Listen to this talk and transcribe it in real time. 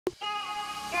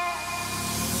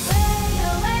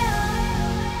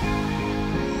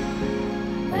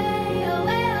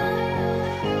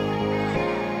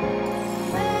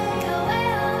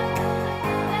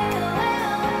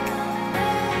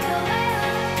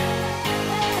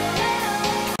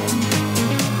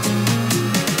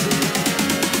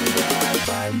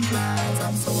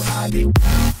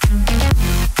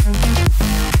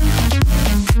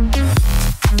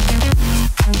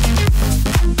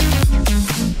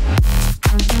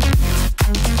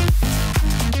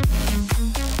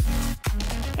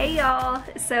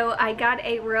so I got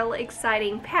a real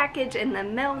exciting package in the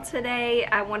mail today.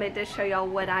 I wanted to show y'all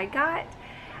what I got.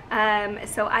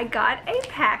 So I got a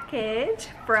package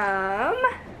from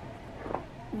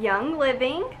Young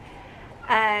Living.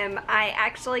 I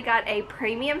actually got a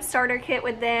premium starter kit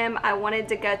with them. I wanted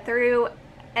to go through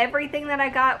everything that I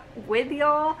got with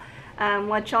y'all.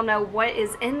 Let y'all know what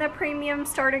is in the premium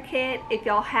starter kit. If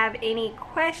y'all have any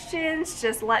questions,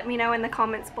 just let me know in the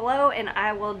comments below and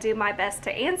I will do my best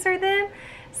to answer them.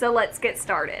 So let's get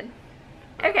started.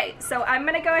 Okay, so I'm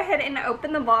gonna go ahead and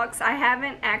open the box. I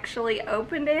haven't actually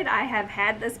opened it. I have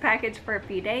had this package for a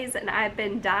few days and I've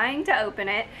been dying to open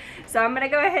it. So I'm gonna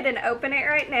go ahead and open it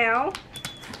right now.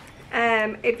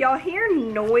 If y'all hear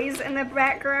noise in the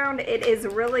background, it is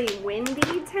really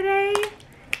windy today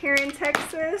here in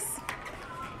Texas.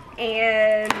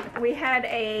 And we had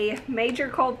a major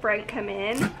cold front come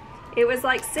in. It was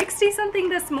like 60 something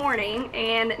this morning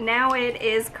and now it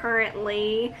is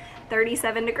currently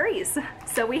 37 degrees.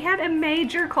 So we had a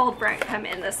major cold front come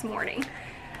in this morning,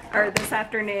 or this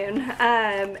afternoon.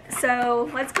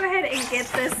 So let's go ahead and get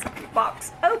this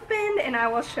box opened and I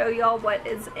will show y'all what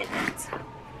is in it.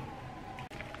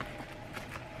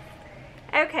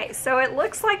 Okay, so it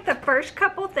looks like the first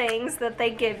couple things that they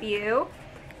give you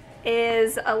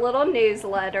is a little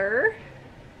newsletter,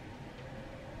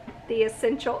 The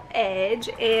Essential Edge,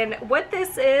 and what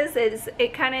this is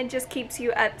it kind of just keeps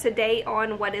you up to date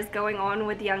on what is going on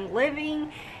with Young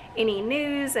Living, any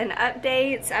news and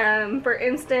updates. For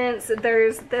instance,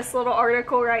 there's this little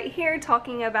article right here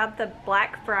talking about the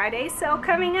Black Friday sale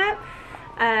coming up.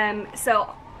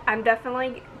 So I'm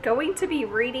definitely going to be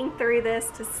reading through this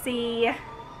to see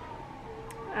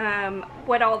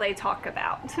what all they talk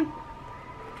about.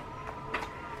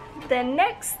 The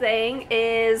next thing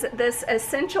is this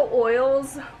Essential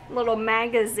Oils little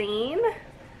magazine.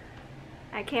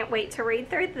 I can't wait to read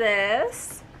through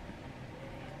this.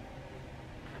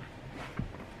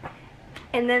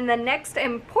 And then the next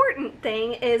important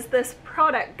thing is this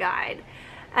product guide.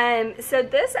 So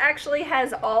this actually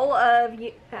has all of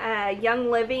Young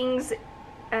Living's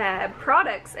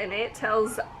products in it.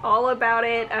 Tells all about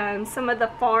it, some of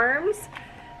the farms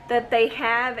that they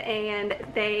have, and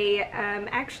they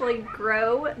actually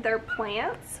grow their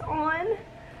plants on.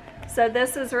 So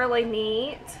this is really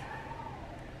neat.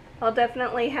 I'll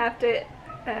definitely have to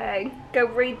go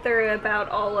read through about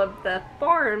all of the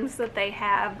farms that they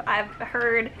have. I've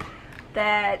heard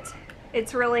that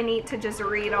it's really neat to just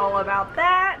read all about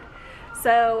that.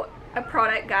 So a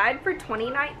product guide for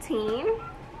 2019.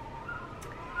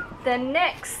 The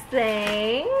next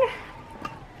thing,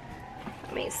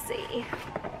 let me see.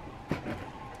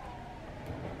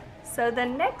 So the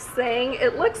next thing,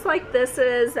 it looks like this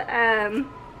is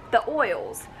the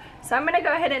oils. So I'm gonna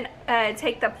go ahead and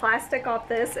take the plastic off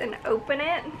this and open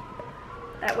it.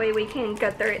 That way we can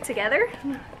go through it together.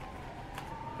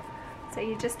 So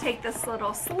you just take this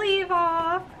little sleeve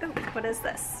off. Ooh, what is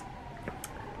this?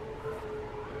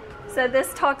 So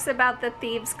this talks about the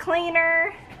Thieves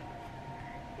Cleaner,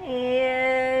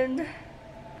 and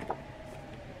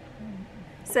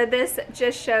so this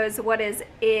just shows what is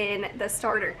in the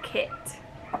starter kit.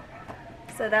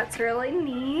 So that's really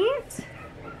neat.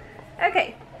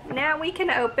 Okay, now we can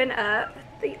open up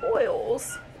the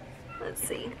oils. Let's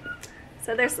see.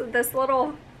 So there's this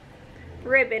little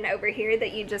ribbon over here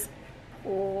that you just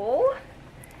pull,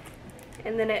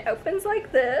 and then it opens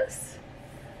like this.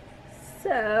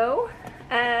 So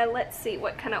let's see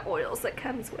what kind of oils it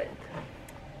comes with.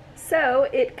 So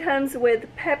it comes with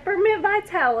Peppermint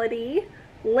Vitality,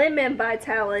 Lemon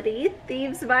Vitality,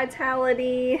 Thieves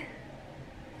Vitality,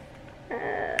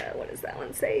 what does that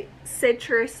one say?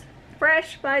 Citrus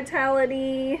Fresh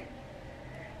Vitality,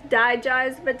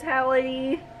 Digest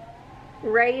Vitality,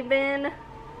 Raven,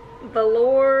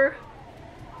 Velour,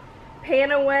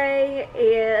 Panaway,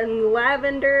 and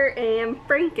Lavender, and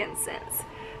Frankincense.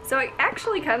 So it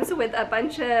actually comes with a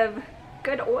bunch of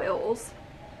good oils,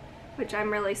 which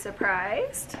I'm really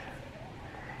surprised.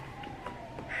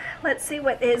 Let's see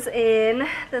what is in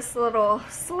this little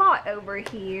slot over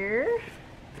here.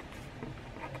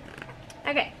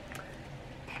 Okay,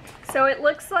 so it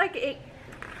looks like it,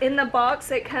 in the box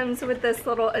it comes with this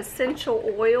little essential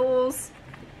oils.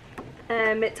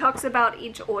 It talks about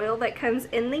each oil that comes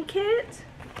in the kit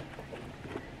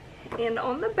and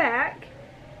on the back.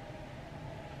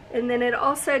 And then it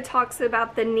also talks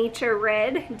about the Nature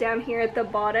Red down here at the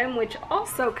bottom, which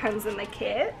also comes in the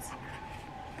kit.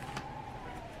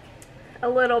 A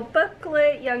little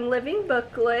booklet, Young Living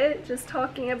booklet, just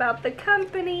talking about the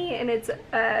company and it's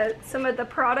some of the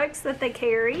products that they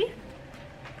carry.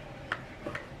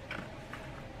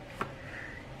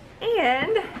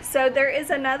 And so there is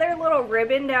another little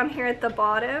ribbon down here at the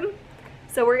bottom.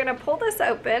 So we're gonna pull this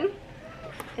open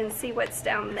and see what's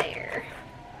down there.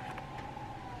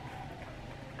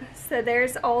 So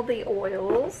there's all the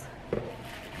oils.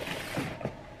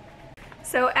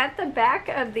 So at the back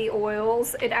of the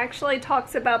oils, it actually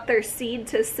talks about their seed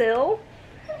to seal,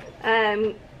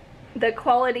 the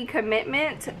quality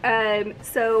commitment.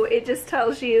 So it just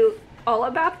tells you all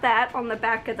about that on the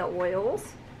back of the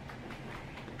oils.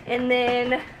 And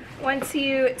then once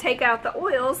you take out the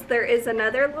oils, there is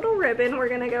another little ribbon we're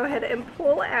gonna go ahead and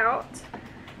pull out.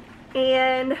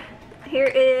 And here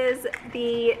is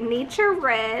the Nature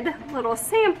Red little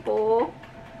sample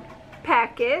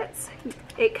packets.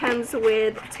 It comes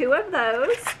with 2 of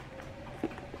those.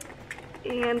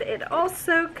 And it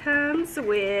also comes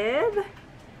with,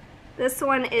 this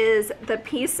one is the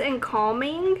Peace and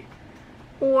Calming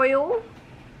oil.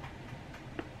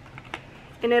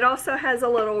 And it also has a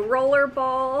little roller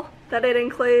ball that it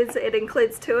includes. It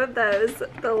includes 2 of those,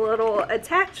 the little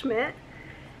attachment.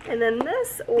 And then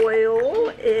this oil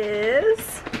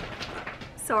is,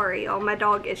 sorry y'all, my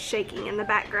dog is shaking in the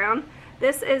background.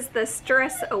 This is the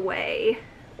Stress Away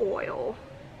oil.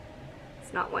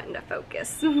 It's not wanting to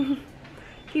focus.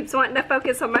 Keeps wanting to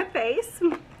focus on my face.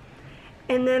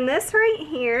 And then this right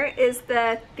here is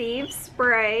the Thieves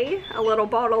Spray, a little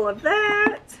bottle of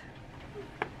that.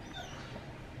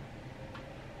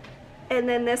 And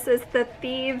then this is the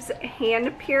Thieves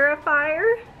Hand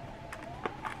Purifier.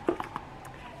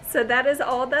 So that is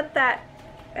all that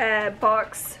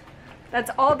box,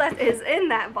 that's all that is in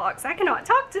that box. I cannot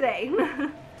talk today.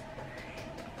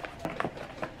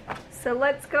 So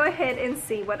let's go ahead and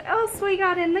see what else we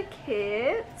got in the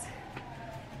kit.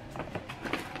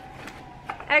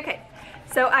 Okay,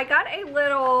 so I got a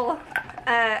little,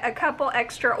 a couple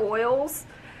extra oils.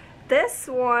 This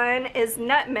one is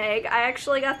nutmeg. I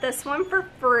actually got this one for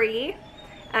free.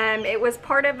 It was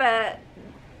part of a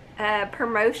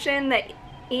promotion that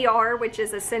ER, which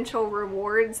is Essential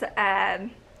Rewards,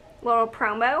 little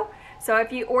promo. So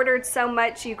if you ordered so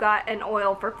much, you got an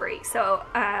oil for free. So,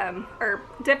 or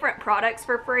different products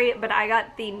for free, but I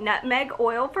got the nutmeg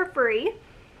oil for free.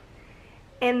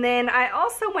 And then I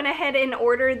also went ahead and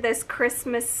ordered this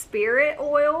Christmas Spirit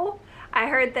oil. I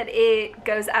heard that it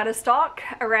goes out of stock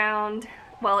around,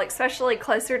 well, especially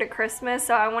closer to Christmas.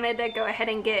 So I wanted to go ahead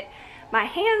and get my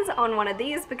hands on one of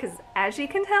these because, as you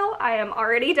can tell, I am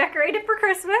already decorated for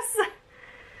Christmas.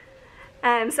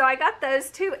 So I got those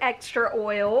 2 extra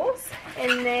oils.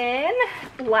 And then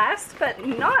last but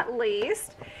not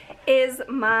least is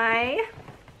my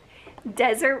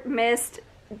Desert Mist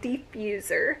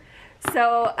diffuser.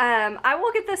 So I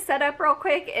will get this set up real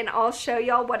quick and I'll show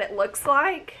y'all what it looks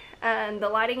like. The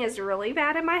lighting is really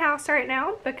bad in my house right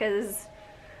now because,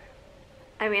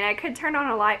 I mean, I could turn on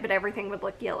a light, but everything would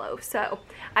look yellow. So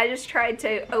I just tried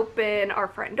to open our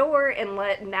front door and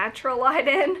let natural light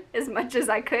in as much as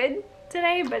I could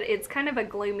today, but it's kind of a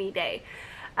gloomy day.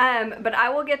 But I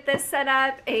will get this set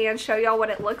up and show y'all what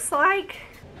it looks like.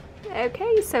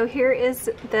 Okay, so here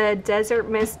is the Desert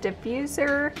Mist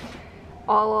diffuser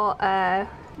all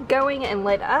going and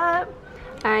lit up.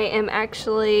 I am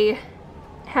actually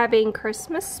having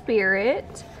Christmas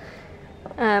Spirit.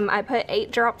 I put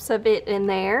 8 drops of it in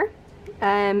there.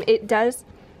 It does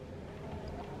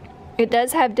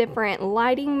have different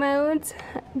lighting modes.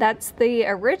 That's the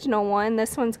original one.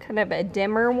 This one's kind of a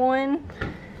dimmer one.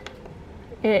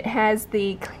 It has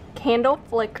the candle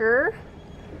flicker,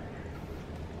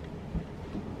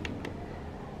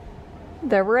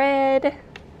 the red,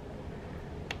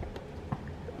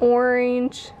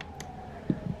 orange,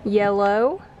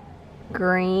 yellow,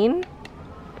 green,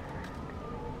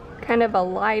 kind of a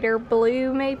lighter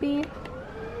blue maybe,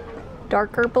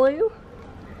 darker blue,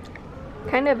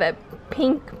 kind of a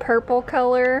pink purple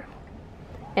color,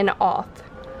 and off.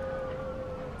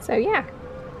 So yeah,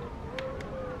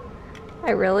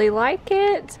 I really like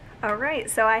it. Alright,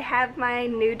 so I have my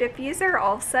new diffuser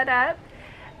all set up.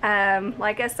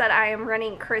 Like I said, I am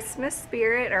running Christmas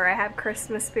Spirit, or I have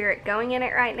Christmas Spirit going in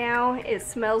it right now. It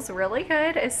smells really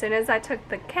good. As soon as I took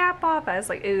the cap off, I was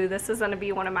like, ooh, this is going to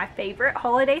be one of my favorite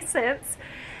holiday scents.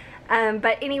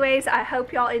 But anyways, I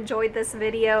hope y'all enjoyed this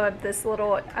video of this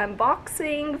little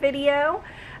unboxing video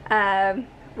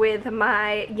with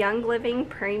my Young Living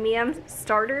Premium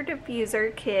Starter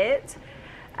Diffuser Kit.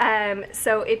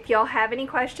 So if y'all have any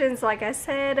questions, like I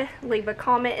said, leave a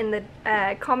comment in the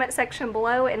comment section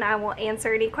below and I will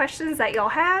answer any questions that y'all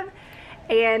have.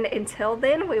 And until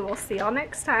then, we will see y'all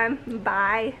next time.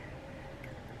 Bye.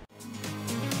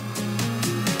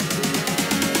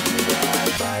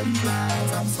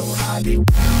 I'm so happy.